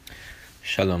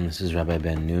Shalom, this is Rabbi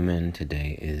Ben Newman.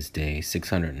 Today is day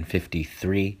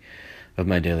 653 of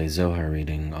my daily Zohar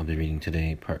reading. I'll be reading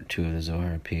today part 2 of the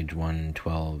Zohar, page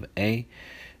 112a,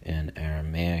 in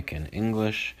Aramaic and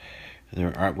English.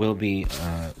 There will be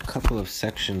a couple of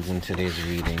sections in today's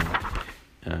reading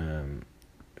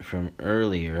from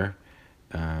earlier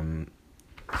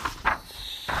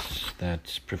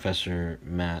that Professor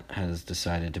Matt has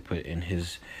decided to put in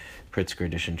his Pritzker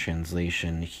edition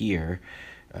translation here.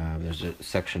 There's a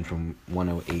section from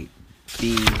 108b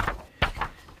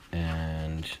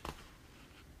and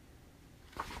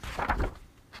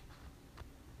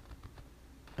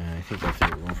I think that's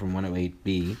it, from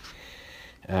 108b,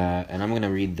 and I'm going to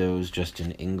read those just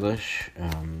in English,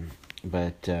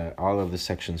 but all of the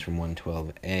sections from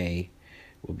 112a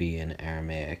will be in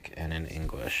Aramaic and in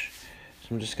English. So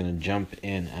I'm just going to jump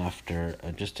in after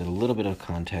just a little bit of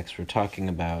context. We're talking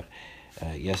about,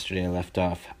 yesterday I left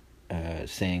off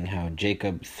saying how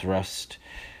Jacob thrust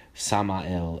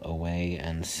Samael away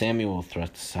and Samuel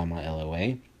thrust Samael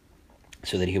away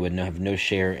so that he would have no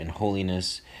share in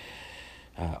holiness.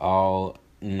 All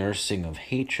nursing of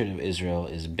hatred of Israel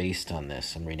is based on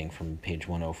this. I'm reading from page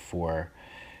 104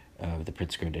 of the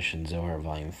Pritzker edition, Zohar,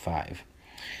 volume 5.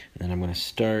 And then I'm going to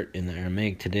start in the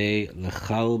Aramaic today.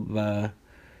 Lechalba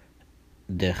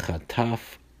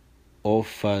dechataf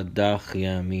ofa dach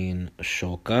yamin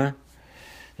shoka.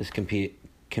 This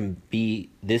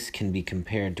can be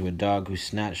compared to a dog who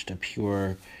snatched a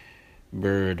pure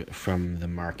bird from the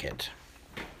market.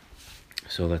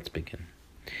 So let's begin.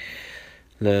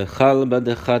 Lechalba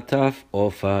dechataf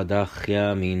ofa dach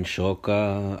yamin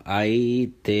shoka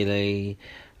aitele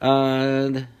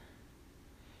ad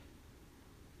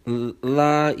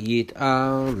la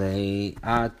yit'ale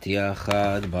at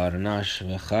yachad barnash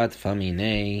v'chatfa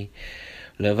minei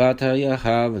Levata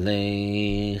yahav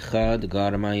lechad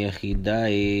garma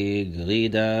yechidai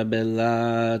grida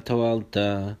bella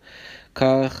toalta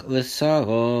kach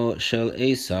lesaro shel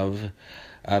Esav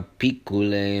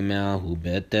apikule me'ahu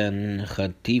beten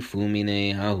chatifu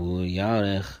minei ahu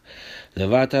yarech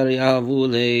Levata yahavu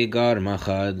le garma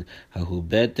chad ahu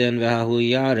beten ve'ahu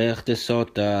yarech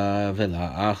tesota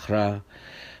vela achra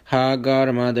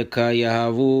Hagarma deka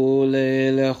yahavu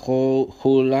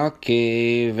lechulake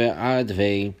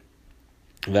ve'adve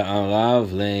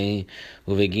ve'arav le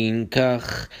uvegin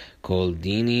kach kol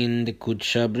dinin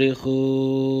dekudsha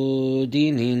brichu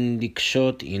dinin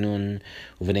dikshot inun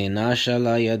uvnei nasha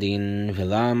la yadin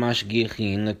vela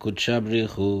mashgichin lekudsha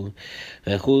brichu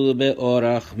vechul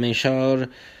be'orach meshar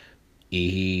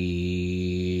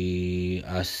Ihi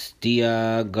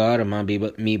astia garma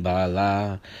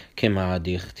mibala kema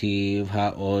dichtiv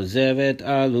haozevet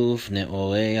aluf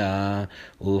neorea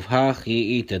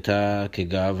uvhachi itata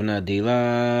kegavna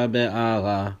dila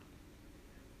be'ala.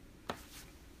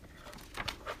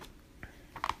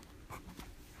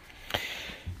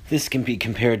 This can be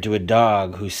compared to a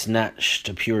dog who snatched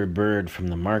a pure bird from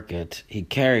the market. He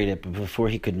carried it, but before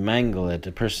he could mangle it,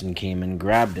 a person came and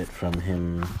grabbed it from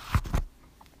him.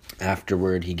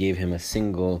 Afterward, he gave him a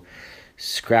single,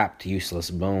 scrapped,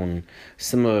 useless bone.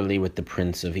 Similarly with the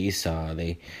prince of Esau,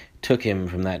 they took him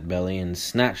from that belly and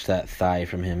snatched that thigh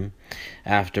from him.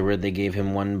 Afterward, they gave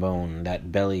him one bone,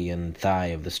 that belly and thigh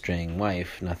of the straying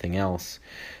wife, nothing else.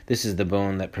 This is the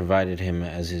bone that provided him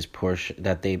as his portion.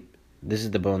 This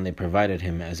is the bone they provided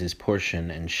him as his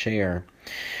portion and share.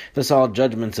 Thus all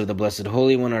judgments of the Blessed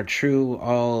Holy One are true,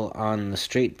 all on the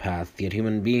straight path, yet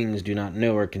human beings do not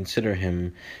know or consider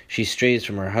him. She strays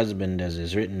from her husband, as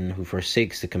is written, who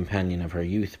forsakes the companion of her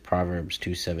youth, Proverbs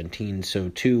 2:17. So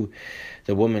too,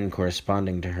 the woman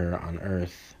corresponding to her on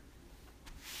earth.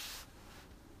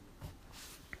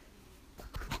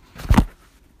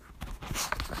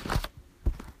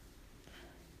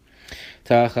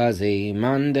 Tachaze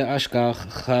man de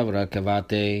ashkach chavra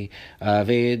kavate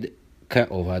aved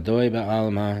ka'ovadoi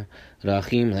ba'alma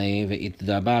rachim le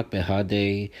ve'itdabak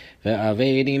behadei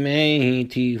ve'aved imei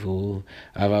tivu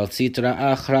aval sitra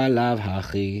achra lav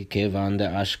hachi kevan de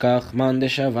ashkach man de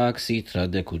shavak sitra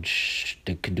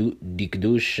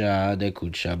dikdusha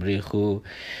dekudsha brichu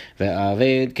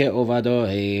ve'aved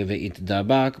ke'ovadoi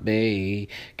ve'itdabak bei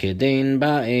kedein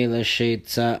ba'e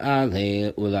leshetza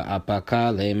ale ula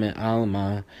apakale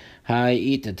me'alma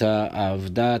ha'itata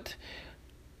avdat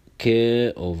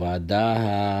כעובדה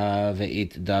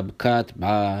והתדבקת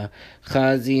בה,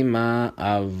 חזימה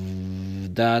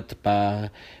עבדת בה,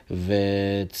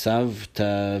 וצבת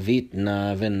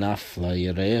ויתנה ונפלה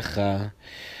ירחה.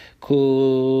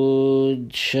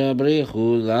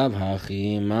 קודשבריחו לאו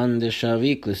הכי מן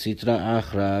דשביק לסטרא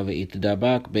אחרא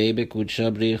ויתדבק בי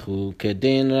בקודשבריחו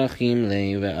כדין רחים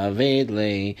לי ואבד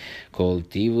לי כל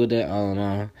טיבו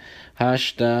דעלמא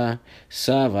השתא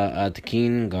סבא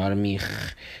עתקין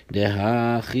גרמיך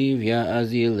דהחיביה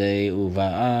אזילי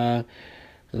ובאה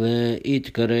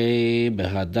להתקרא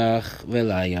בהדך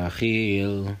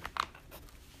וליחיל.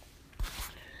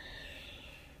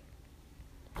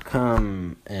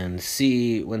 Come and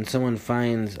see when someone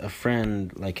finds a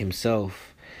friend like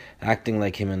himself, acting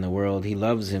like him in the world, he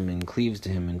loves him and cleaves to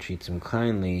him and treats him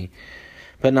kindly.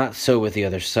 But not so with the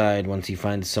other side. Once he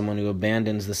finds someone who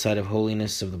abandons the side of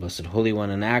holiness of the Blessed Holy One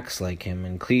and acts like him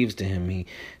and cleaves to him, he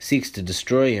seeks to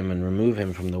destroy him and remove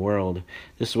him from the world.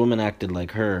 This woman acted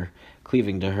like her,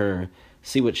 cleaving to her.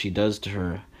 See what she does to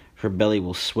her. Her belly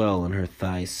will swell and her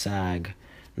thighs sag.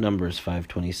 Numbers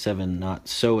 5:27. Not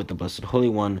so with the Blessed Holy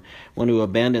One. One who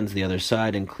abandons the other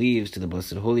side and cleaves to the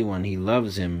Blessed Holy One, he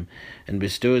loves him and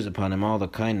bestows upon him all the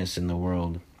kindness in the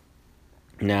world.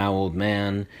 Now, old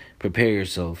man, prepare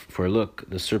yourself, for look,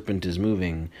 the serpent is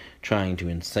moving, trying to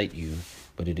incite you,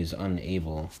 but it is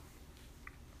unable.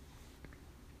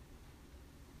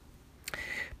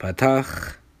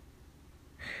 Patach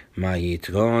מה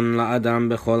יתרון לאדם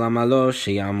בכל עמלו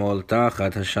שיעמול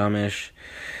תחת השמש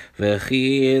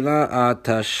וכי לאט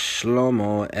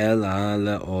שלמה אלא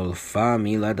לאולפה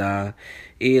מלדה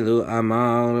אילו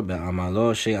אמר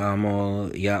בעמלו שעמל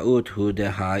יאות הוא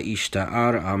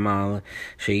דהאישתער עמל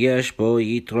שיש בו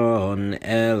יתרון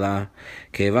אלא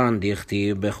כיוון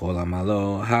דכתיב בכל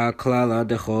עמלו הכללה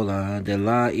דכולה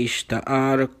דלה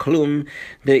ישתער כלום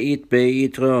דאית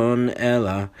ביתרון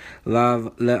אלא לאו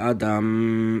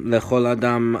לאדם לכל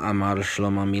אדם אמר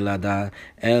שלמה מלדה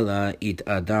אלא ית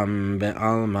אדם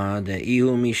בעלמא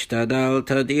דאיהו משתדל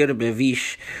תדיר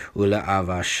בביש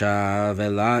ולאבשה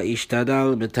ולה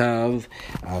ישתדל בתו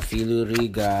אפילו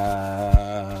ריגה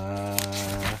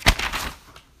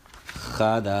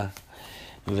חדה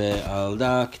ועל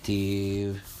דה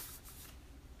כתיב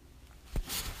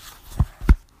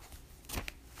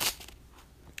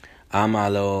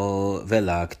עמלו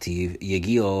ולה כתיב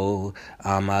יגיעו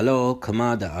עמלו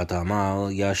כמה דעת עמל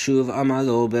ישוב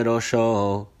עמלו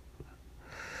בראשו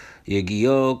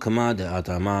יגיעו כמה דעת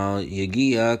עמל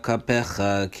יגיע כפיך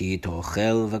כי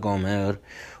תאכל וגומר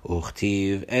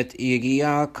וכתיב את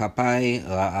יגיע כפי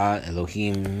ראה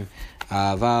אלוהים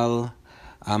אבל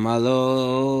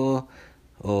עמלו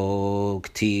או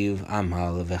כתיב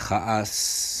עמל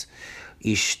וכעס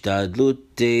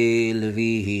השתדלות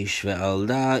לביש ועל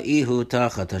דאיהו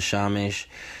תחת השמש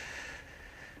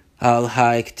על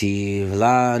הכתיב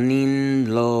לא נין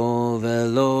לו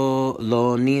ולא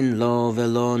לא נין לו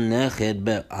ולא נכד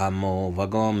בעמו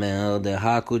וגומר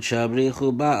דהקודשא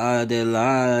בריחו בעד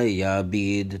אלי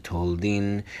יביד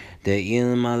תולדין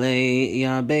דאלמלא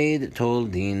יביד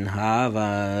תולדין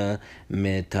הווה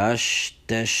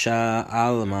מטשטשה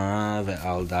עלמא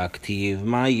ועל דכתיב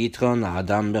מה יתרון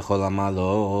לאדם בכל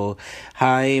עמלו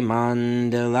היימן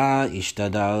דלה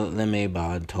ישתדל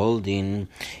למיבד תולדין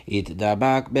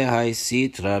יתדבק בהי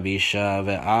סיטרא בישה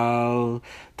ועל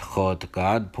תחות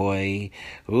גד פוי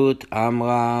רות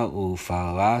אמרה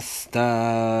ופרסת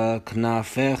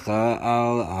כנפיך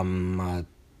על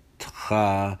אמתך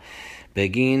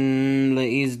בגין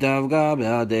להזדווגה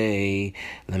בעדי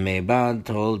למיבד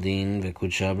תולדין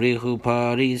וקודשא בריחו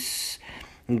פריס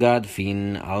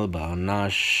גדפין על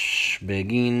ברנש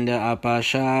בגין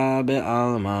דאפשה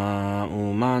בעלמא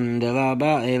ומן דלה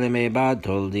באי למיבד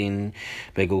תולדין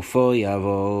בגופו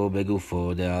יבוא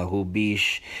בגופו דאהו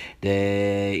ביש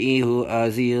דאיהו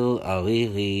אזיל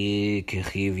ארירי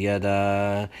ככיב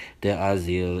ידה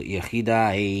דאזיל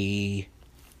יחידאי.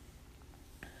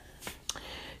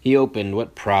 He opened,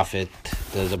 what profit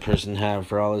does a person have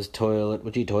for all his toil at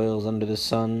which he toils under the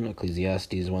sun?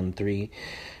 Ecclesiastes 1:3.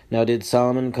 Now did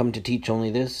Solomon come to teach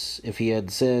only this? If he had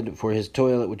said, for his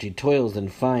toil at which he toils, then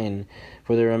fine,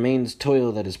 for there remains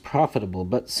toil that is profitable.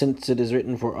 But since it is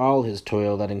written for all his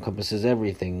toil that encompasses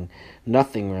everything,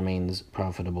 nothing remains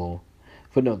profitable.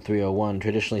 Footnote 301.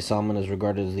 Traditionally, Solomon is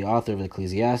regarded as the author of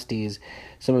Ecclesiastes.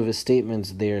 Some of his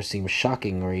statements there seem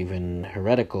shocking or even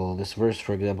heretical. This verse,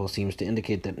 for example, seems to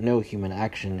indicate that no human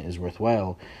action is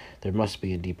worthwhile. There must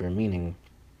be a deeper meaning.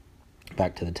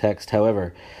 Back to the text.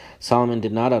 However, Solomon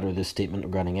did not utter this statement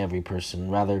regarding every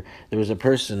person. Rather, there is a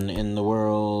person in the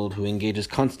world who engages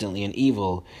constantly in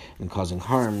evil and causing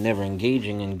harm, never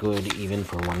engaging in good even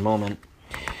for one moment.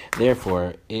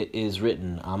 Therefore, it is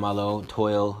written, Amalo,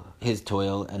 toil, his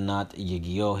toil, and not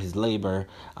Yigio, his labor.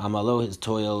 Amalo, his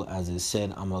toil, as is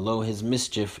said, Amalo, his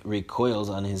mischief, recoils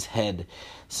on his head.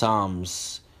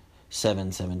 Psalms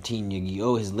 7:17.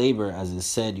 Yagio, his labor, as is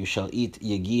said, you shall eat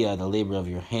Yagia, the labor of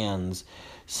your hands.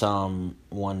 Psalm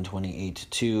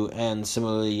 128:2. And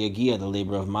similarly, Yagia, the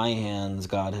labor of my hands,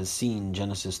 God has seen.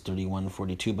 Genesis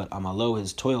 31:42. But Amalo,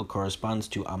 his toil, corresponds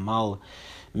to Amal,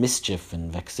 mischief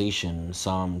and vexation.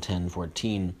 Psalm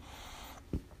 10:14.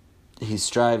 He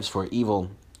strives for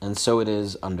evil, and so it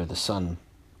is under the sun.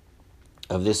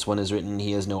 Of this one is written,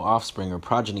 he has no offspring or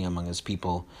progeny among his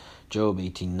people. Job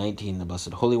 18:19. The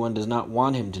Blessed Holy One does not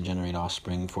want him to generate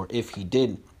offspring, for if he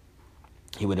did,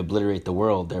 he would obliterate the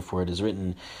world. Therefore it is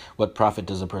written, what profit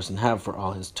does a person have for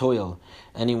all his toil?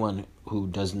 Anyone who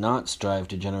does not strive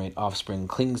to generate offspring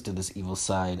clings to this evil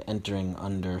side, entering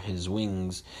under his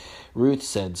wings. Ruth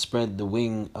said, spread the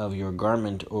wing of your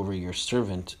garment over your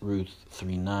servant, Ruth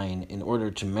 3:9, in order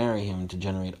to marry him to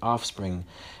generate offspring.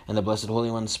 And the Blessed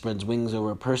Holy One spreads wings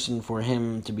over a person for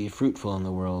him to be fruitful in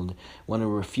the world. One who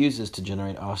refuses to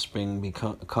generate offspring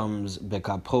becomes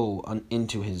bekapo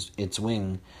into its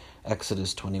wing.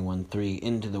 Exodus 21:3,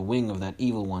 into the wing of that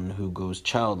evil one who goes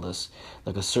childless,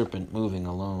 like a serpent moving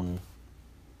alone.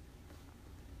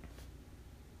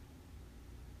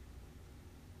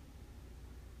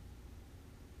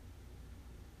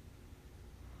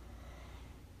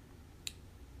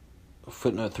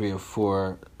 Footnote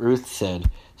 304, Ruth said,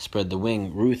 spread the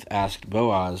wing. Ruth asked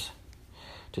Boaz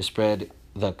to spread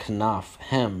the kanaf,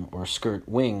 hem, or skirt,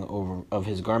 wing of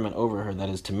his garment over her, that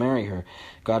is, to marry her.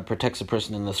 God protects a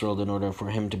person in this world in order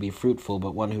for him to be fruitful,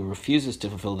 but one who refuses to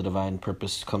fulfill the divine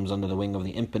purpose comes under the wing of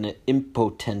the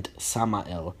impotent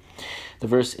Samael. The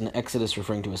verse in Exodus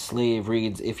referring to a slave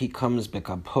reads, if he comes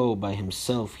bekapo by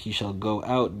himself, he shall go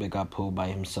out bekapo by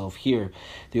himself. Here,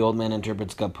 the old man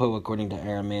interprets gapo according to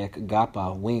Aramaic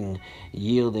gapa, wing,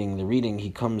 yielding the reading he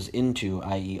comes into,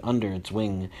 i.e. under its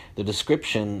wing. The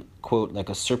description, quote, like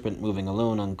a serpent moving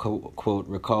alone, unquote,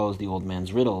 recalls the old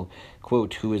man's riddle,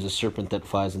 quote, who is a serpent that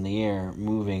flies in the air,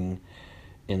 moving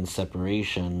in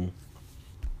separation.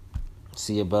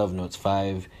 See above, notes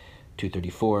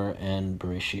 5-234, and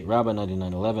Bereshit Rabbah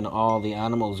 99:11. All the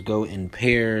animals go in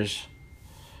pairs,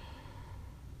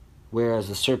 whereas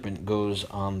the serpent goes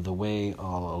on the way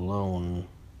all alone.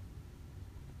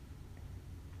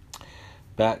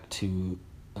 Back to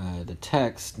the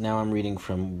text. Now I'm reading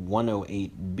from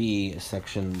 108b, a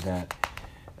section that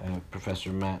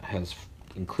Professor Matt has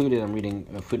included. I'm reading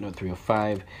footnote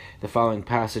 305. The following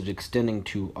passage, extending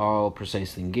to all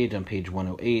precisely engaged, on page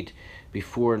 108,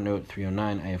 before note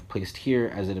 309, I have placed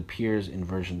here as it appears in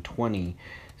version 20.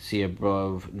 See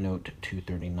above note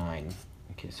 239.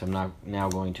 Okay, so I'm now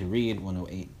going to read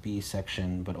 108b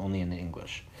section, but only in the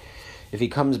English. If he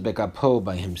comes bekapo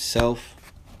by himself,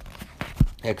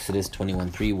 Exodus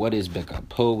 21:3. What is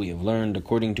bekapo? We have learned,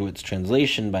 according to its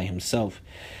translation, by himself.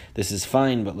 This is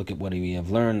fine, but look at what we have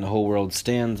learned. The whole world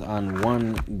stands on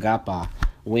one gapa,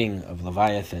 wing of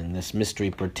Leviathan. This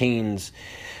mystery pertains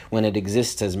when it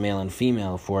exists as male and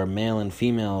female. For male and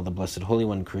female, the Blessed Holy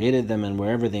One created them, and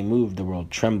wherever they moved, the world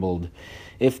trembled.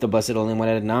 If the Blessed Holy One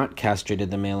had not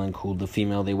castrated the male and cooled the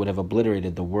female, they would have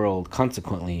obliterated the world.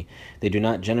 Consequently, they do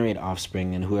not generate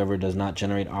offspring, and whoever does not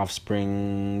generate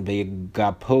offspring,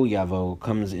 Begapo Yavo,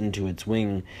 comes into its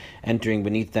wing, entering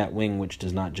beneath that wing which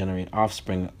does not generate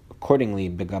offspring. Accordingly,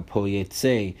 Begapo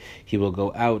Yetse, he will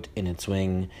go out in its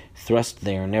wing, thrust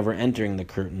there, never entering the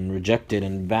curtain, rejected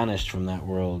and banished from that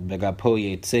world. Begapo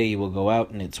Yetse, he will go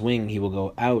out in its wing, he will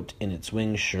go out in its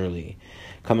wing surely.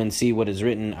 Come and see what is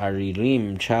written,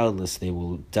 Aririm, childless they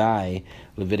will die.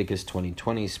 Leviticus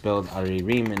 20:20, spelled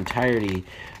Aririm, entirety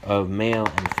of male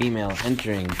and female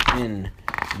entering in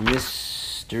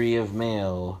mystery of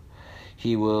male.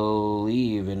 He will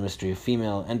leave in mystery of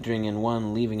female, entering in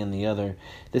one, leaving in the other.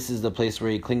 This is the place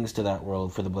where he clings to that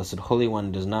world, for the Blessed Holy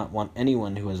One does not want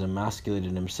anyone who has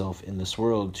emasculated himself in this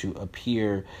world to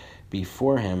appear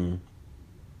before him.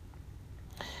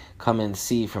 Come and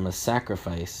see from a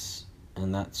sacrifice.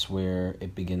 And that's where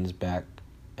it begins back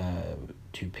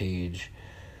to page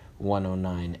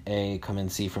 109a. Come and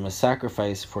see from a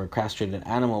sacrifice, for a castrated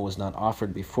animal was not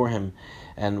offered before him,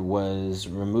 and was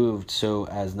removed so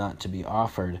as not to be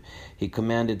offered. He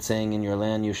commanded, saying, in your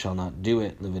land you shall not do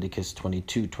it. Leviticus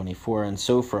 22:24. And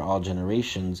so for all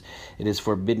generations it is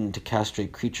forbidden to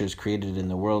castrate creatures created in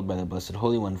the world by the Blessed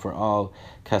Holy One, for all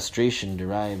castration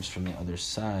derives from the other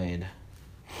side.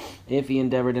 If he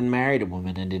endeavored and married a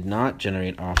woman and did not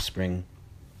generate offspring,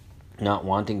 not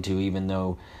wanting to, even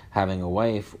though having a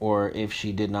wife, or if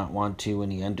she did not want to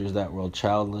when he enters that world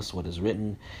childless, what is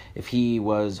written, if he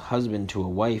was husband to a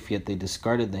wife, yet they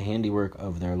discarded the handiwork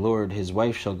of their Lord, his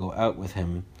wife shall go out with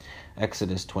him.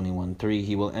 Exodus 21:3,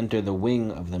 he will enter the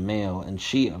wing of the male, and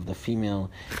she of the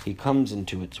female. He comes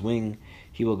into its wing.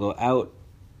 He will go out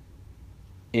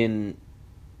in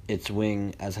its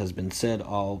wing, as has been said,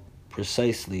 all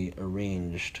precisely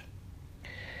arranged.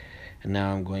 And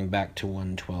now I'm going back to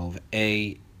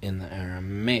 112a in the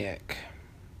Aramaic.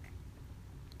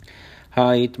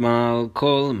 Ha'itmal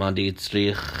kol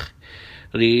maditzrich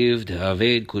riv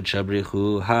d'aved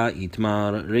kutshabrichu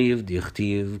ha'itmar riv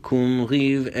dichtiv kum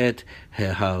riv et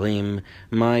heharim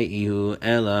ma'ihu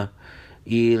ela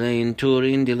Ilain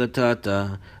turin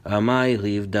dilatata amai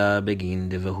rivda begin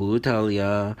devahu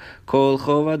talia kol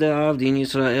chova de'avdin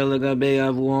Yisrael legabe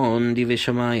avuon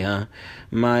diveshamaya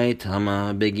mai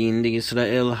tama begin de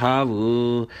Yisrael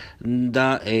havu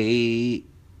da'e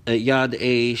yad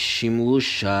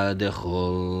shimusha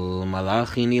dechol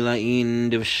malachin ilain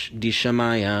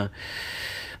dishamaya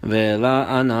Vela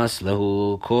anas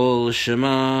lahu kol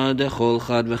shema dechol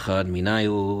chad v'chad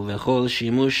minayu v'chol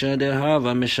shimusha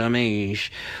dehava meshamesh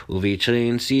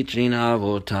uvitrin sitrin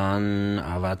avotan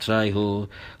avatraihu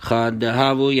chad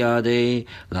dehavu yade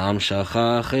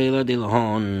lamshacha chela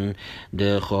dilhon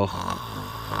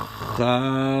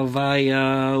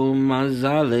dechochavaya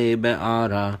umazale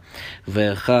be'ara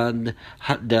v'chad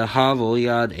dehavu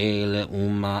yad ele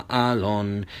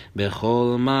uma'alon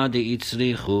bechol ma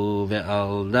deitzrichu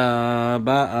ve'al da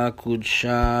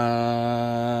ba'akudsha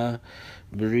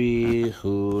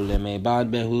brihu lemebad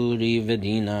behu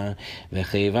rivedina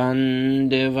vechevan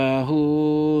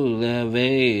devahu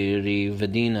leve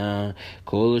rivedina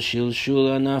kol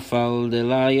shilshula nafal de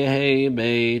la yehe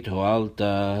beit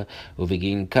hoalta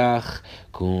uvegin kach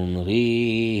kum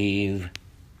riv.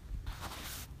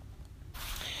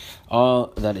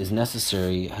 All that is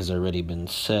necessary has already been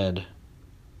said.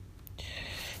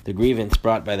 The grievance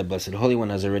brought by the Blessed Holy One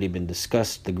has already been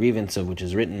discussed. The grievance of which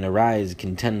is written, arise,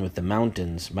 contend with the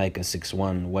mountains, Micah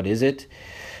 6:1. What is it?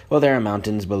 Well, there are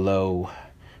mountains below.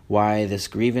 Why this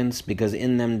grievance? Because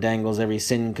in them dangles every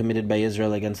sin committed by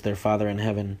Israel against their Father in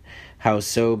heaven. How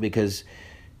so?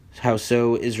 How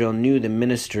so? Israel knew the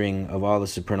ministering of all the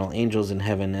supernal angels in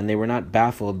heaven, and they were not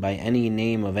baffled by any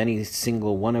name of any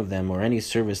single one of them or any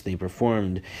service they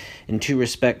performed. In two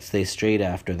respects they strayed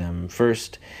after them.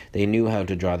 First, they knew how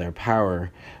to draw their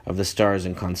power of the stars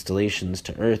and constellations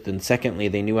to earth, and secondly,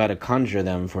 they knew how to conjure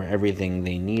them for everything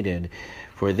they needed.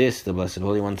 For this, the Blessed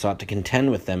Holy One sought to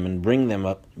contend with them and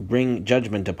bring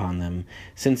judgment upon them.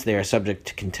 Since they are subject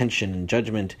to contention and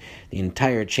judgment, the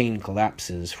entire chain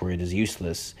collapses, for it is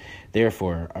useless.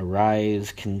 Therefore,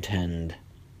 arise, contend.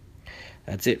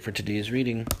 That's it for today's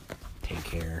reading. Take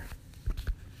care.